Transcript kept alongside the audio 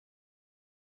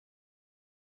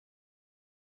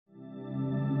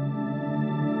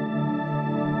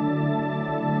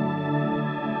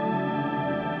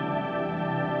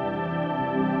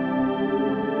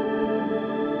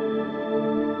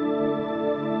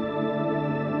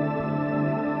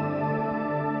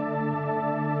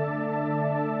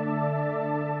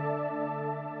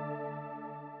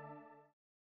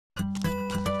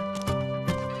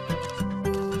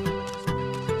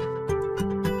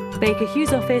Baker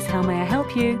Hughes office, how may I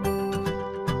help you?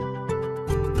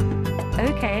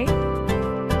 Okay.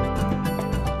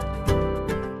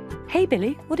 Hey,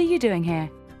 Billy, what are you doing here?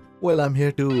 Well, I'm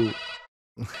here to...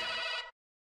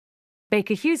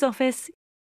 Baker Hughes office.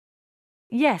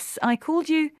 Yes, I called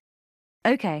you.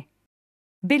 Okay.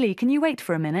 Billy, can you wait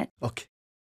for a minute? Okay.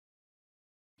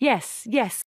 Yes,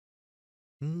 yes.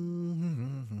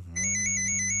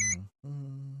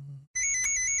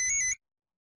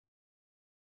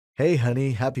 Hey,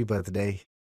 honey, happy birthday.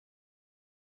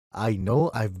 I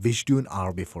know I've wished you an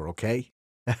hour before, okay?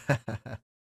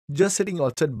 Just sitting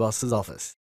outside boss's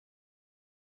office.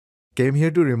 Came here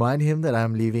to remind him that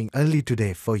I'm leaving early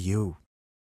today for you.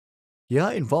 Yeah,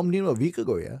 informed him a week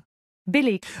ago, yeah?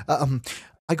 Billy.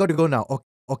 I got to go now.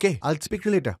 Okay, I'll speak to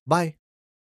you later. Bye.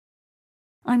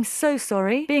 I'm so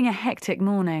sorry. Being a hectic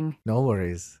morning. No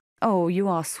worries. Oh, you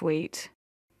are sweet.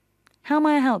 How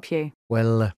may I help you?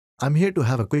 Well, I'm here to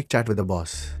have a quick chat with the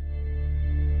boss.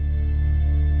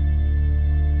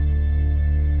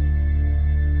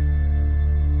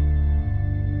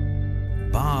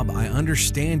 Bob, I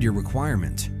understand your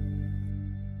requirement.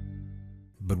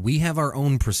 But we have our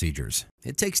own procedures.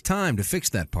 It takes time to fix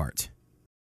that part.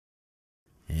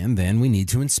 And then we need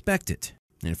to inspect it.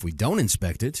 And if we don't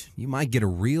inspect it, you might get a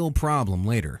real problem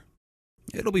later.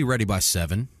 It'll be ready by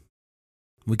 7.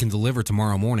 We can deliver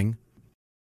tomorrow morning.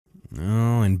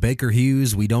 Oh, in Baker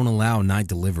Hughes, we don't allow night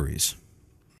deliveries.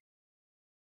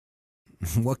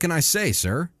 What can I say,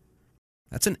 sir?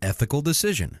 That's an ethical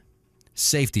decision.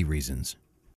 Safety reasons.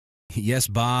 Yes,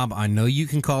 Bob, I know you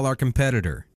can call our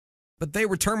competitor, but they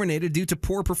were terminated due to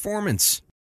poor performance.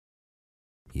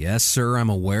 Yes, sir, I'm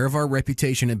aware of our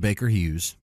reputation at Baker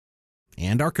Hughes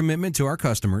and our commitment to our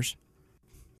customers.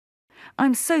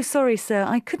 I'm so sorry, sir.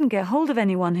 I couldn't get hold of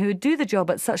anyone who would do the job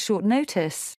at such short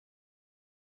notice.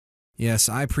 Yes,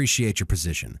 I appreciate your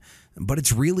position, but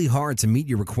it's really hard to meet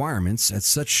your requirements at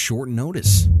such short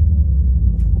notice.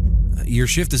 Your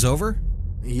shift is over?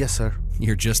 Yes, sir.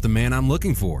 You're just the man I'm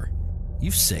looking for.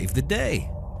 You've saved the day.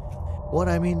 What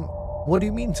do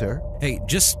you mean, sir? Hey,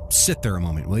 just sit there a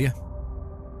moment, will you?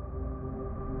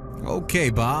 Okay,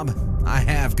 Bob, I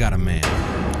have got a man.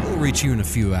 We'll reach you in a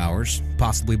few hours,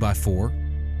 possibly by 4.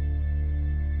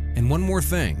 And one more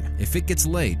thing, if it gets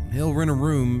late, he'll rent a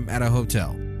room at a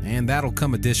hotel, and that'll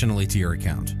come additionally to your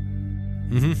account.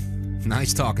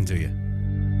 Nice talking to you.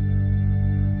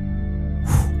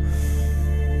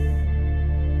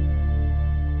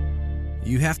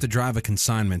 You have to drive a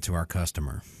consignment to our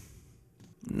customer.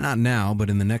 Not now, but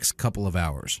in the next couple of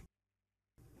hours.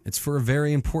 It's for a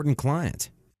very important client.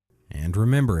 And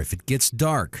remember, if it gets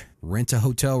dark, rent a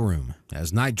hotel room,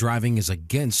 as night driving is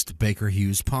against Baker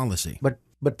Hughes policy.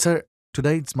 But sir,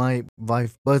 today it's my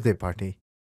wife's birthday party,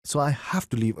 so I have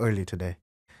to leave early today.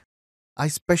 I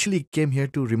specially came here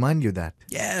to remind you that.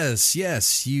 Yes,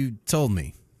 you told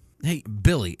me. Hey,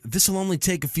 Billy, this'll only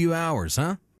take a few hours,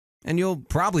 huh? And you'll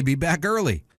probably be back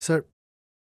early. Sir,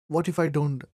 what if I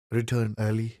don't return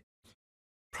early?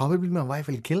 Probably my wife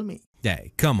will kill me.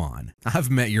 Hey, come on. I've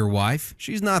met your wife.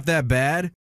 She's not that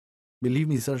bad. Believe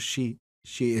me, sir, she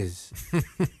is.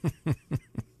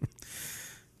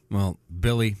 Well,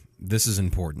 Billy, this is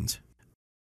important.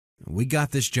 We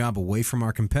got this job away from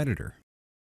our competitor.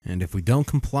 And if we don't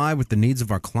comply with the needs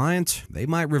of our client, they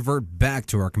might revert back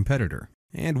to our competitor.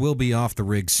 And we'll be off the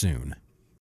rig soon.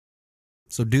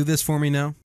 So do this for me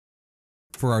now,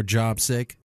 for our job's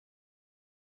sake.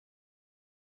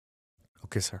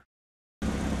 Okay, sir.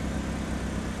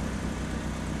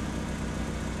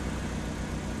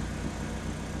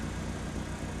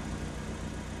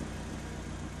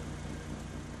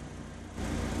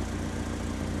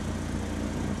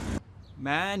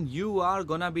 Man, you are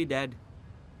gonna be dead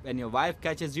when your wife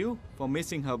catches you for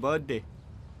missing her birthday.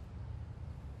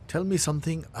 Tell me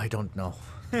something I don't know.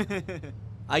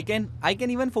 I can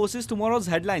even forces tomorrow's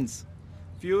headlines.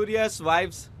 Furious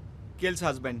wives kills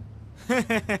husband.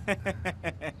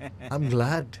 I'm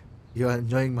glad you are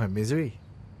enjoying my misery.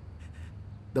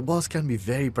 The boss can be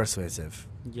very persuasive.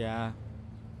 Yeah,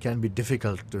 Can be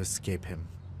difficult to escape him.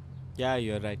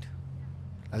 you're right.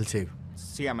 I'll see you.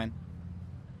 See ya, man.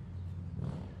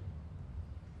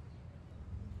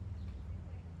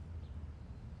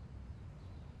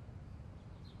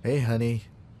 Hey, honey.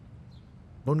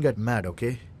 Don't get mad,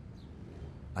 okay?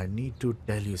 I need to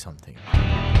tell you something.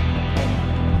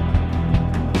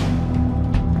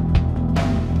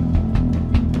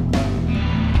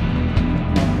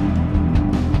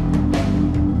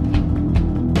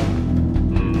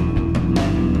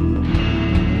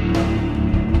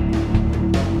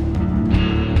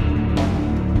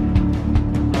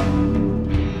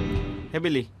 Hey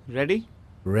Billy, ready?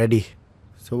 Ready.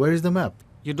 So where is the map?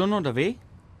 You don't know the way?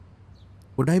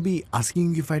 Would I be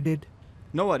asking you if I did?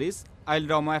 No worries. I'll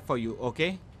draw map for you,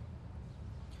 okay?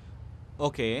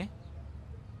 Okay.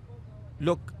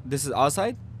 Look, this is our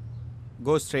side.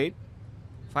 Go straight.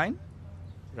 Fine.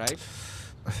 Right.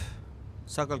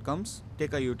 Circle comes.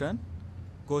 Take a U-turn.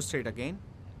 Go straight again.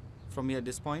 From here,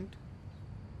 this point.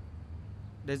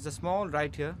 There's a small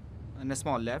right here and a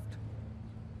small left.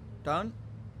 Turn.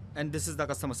 And this is the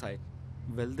customer side.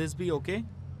 Will this be okay?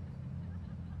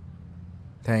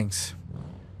 Thanks.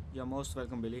 You're most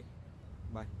welcome, Billy.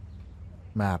 Bye.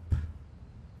 Map.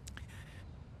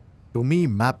 To me,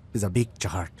 map is a big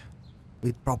chart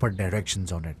with proper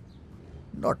directions on it.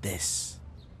 Not this.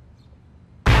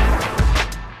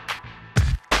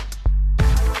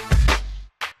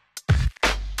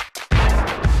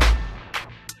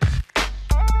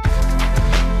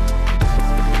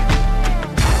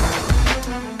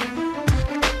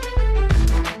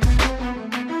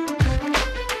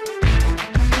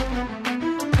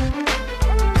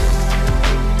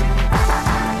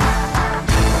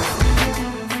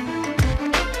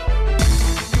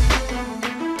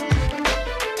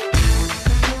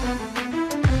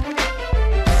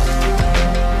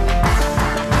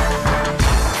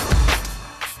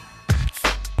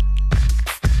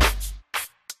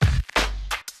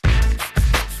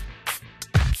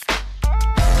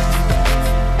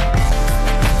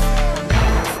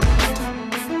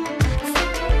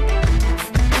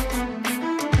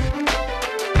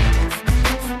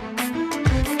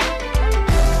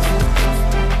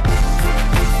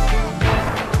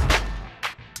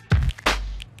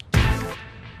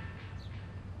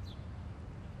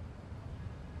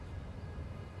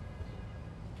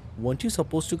 Weren't you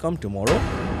supposed to come tomorrow?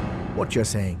 What you're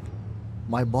saying?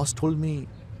 My boss told me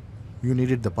you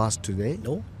needed the pass today?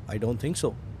 No, I don't think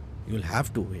so. You'll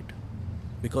have to wait.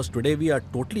 Because today we are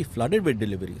totally flooded with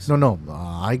deliveries. No,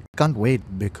 I can't wait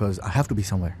because I have to be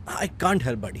somewhere. I can't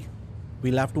help, buddy.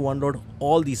 We'll have to unload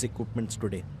all these equipments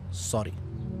today. Sorry.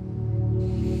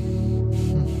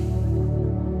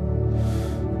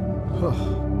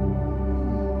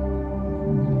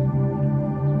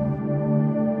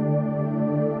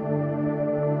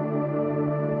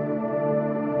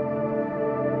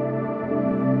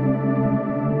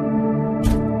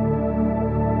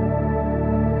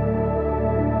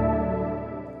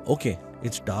 Okay,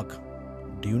 it's dark.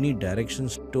 Do you need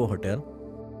directions to a hotel?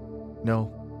 No.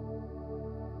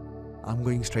 I'm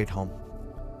going straight home.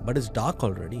 But it's dark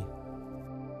already.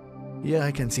 Yeah,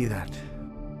 I can see that.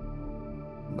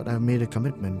 But I've made a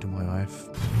commitment to my wife.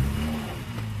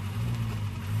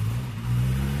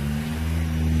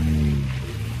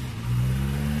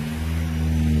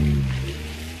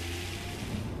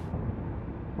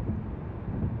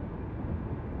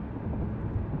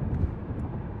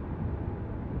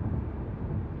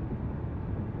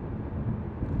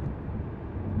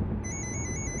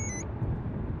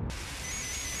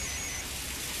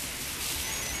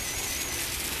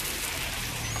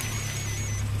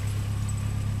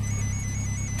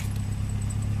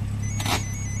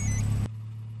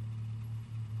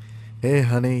 Hey,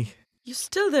 honey. You're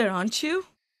still there, aren't you?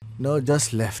 No,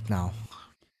 just left now.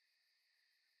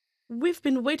 We've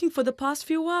been waiting for the past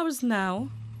few hours now.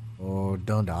 Oh,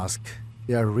 don't ask.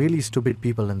 There are really stupid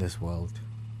people in this world.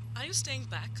 Are you staying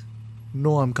back?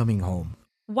 No, I'm coming home.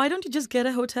 Why don't you just get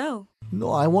a hotel? No,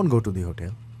 I won't go to the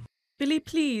hotel. Billy,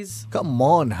 please. Come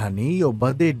on, honey. Your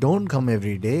birthday don't come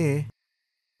every day.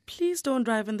 Please don't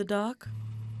drive in the dark.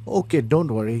 Okay,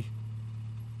 don't worry.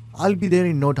 I'll be there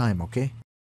in no time, okay?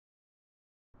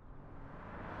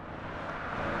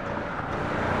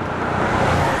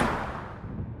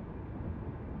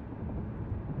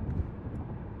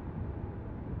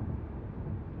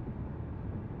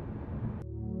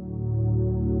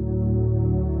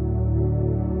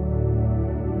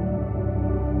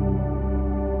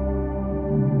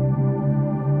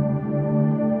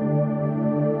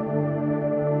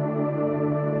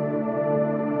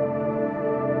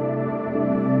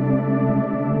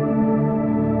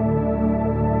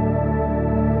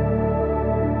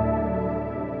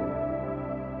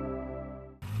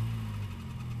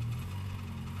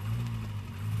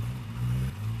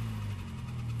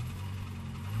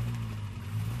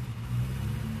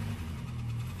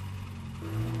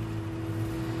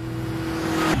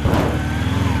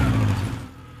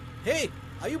 Hey,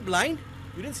 are you blind?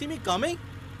 You didn't see me coming?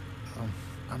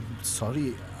 I'm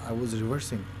sorry. I was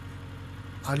reversing.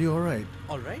 Are you alright?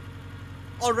 Alright.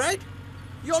 Alright?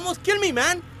 You almost killed me,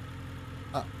 man!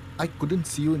 I couldn't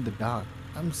see you in the dark.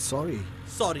 I'm sorry.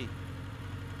 Sorry.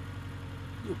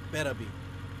 You better be.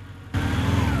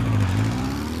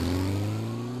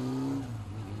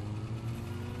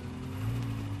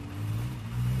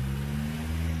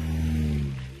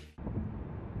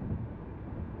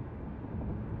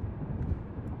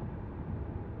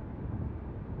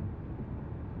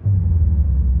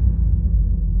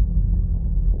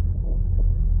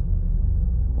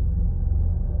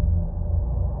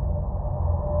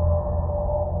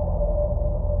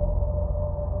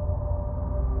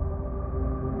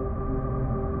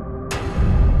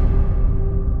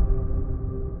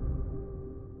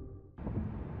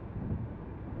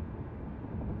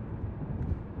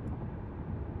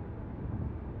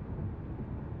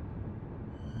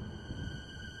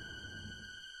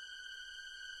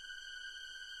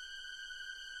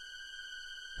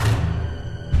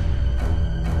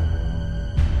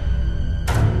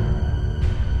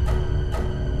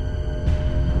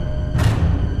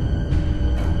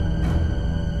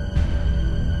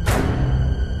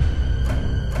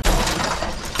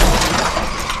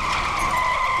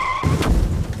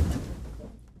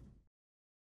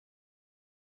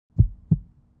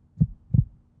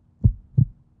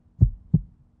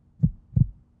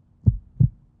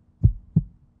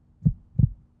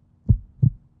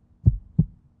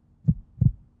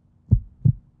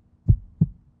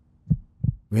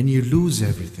 When you lose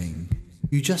everything,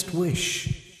 you just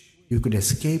wish you could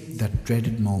escape that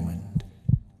dreaded moment.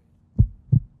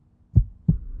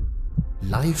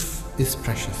 Life is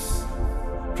precious.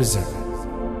 Preserve it.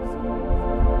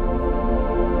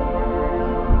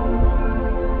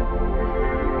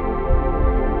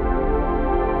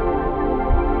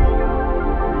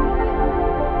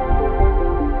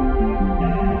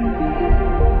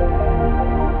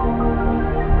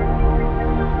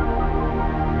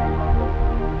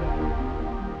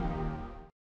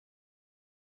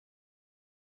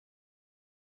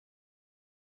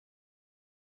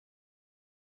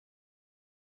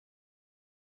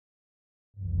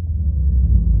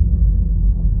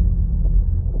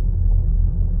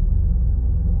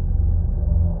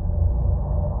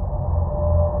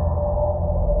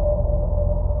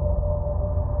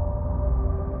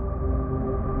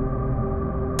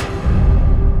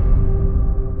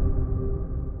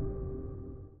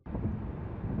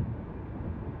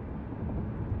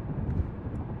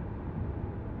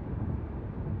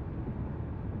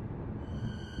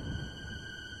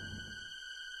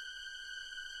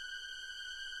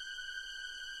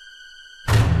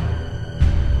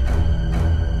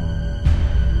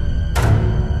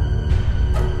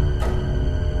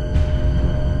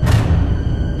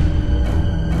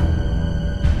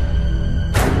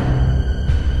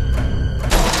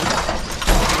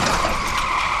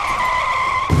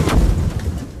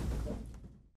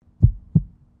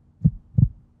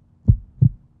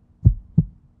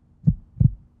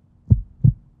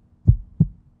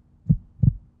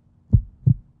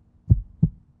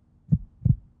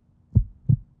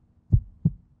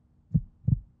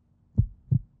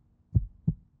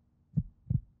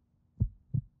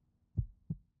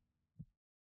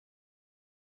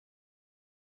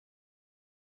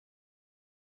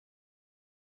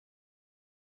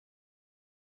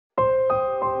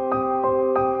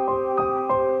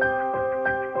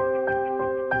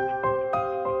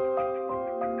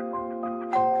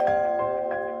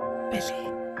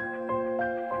 Billy.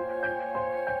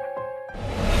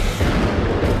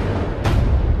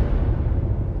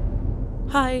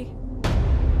 Hi.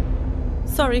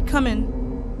 Sorry, come in.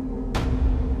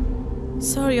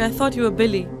 Sorry, I thought you were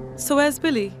Billy. So where's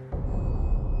Billy?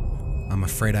 I'm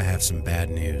afraid I have some bad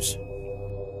news.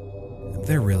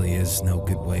 There really is no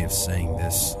good way of saying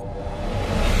this.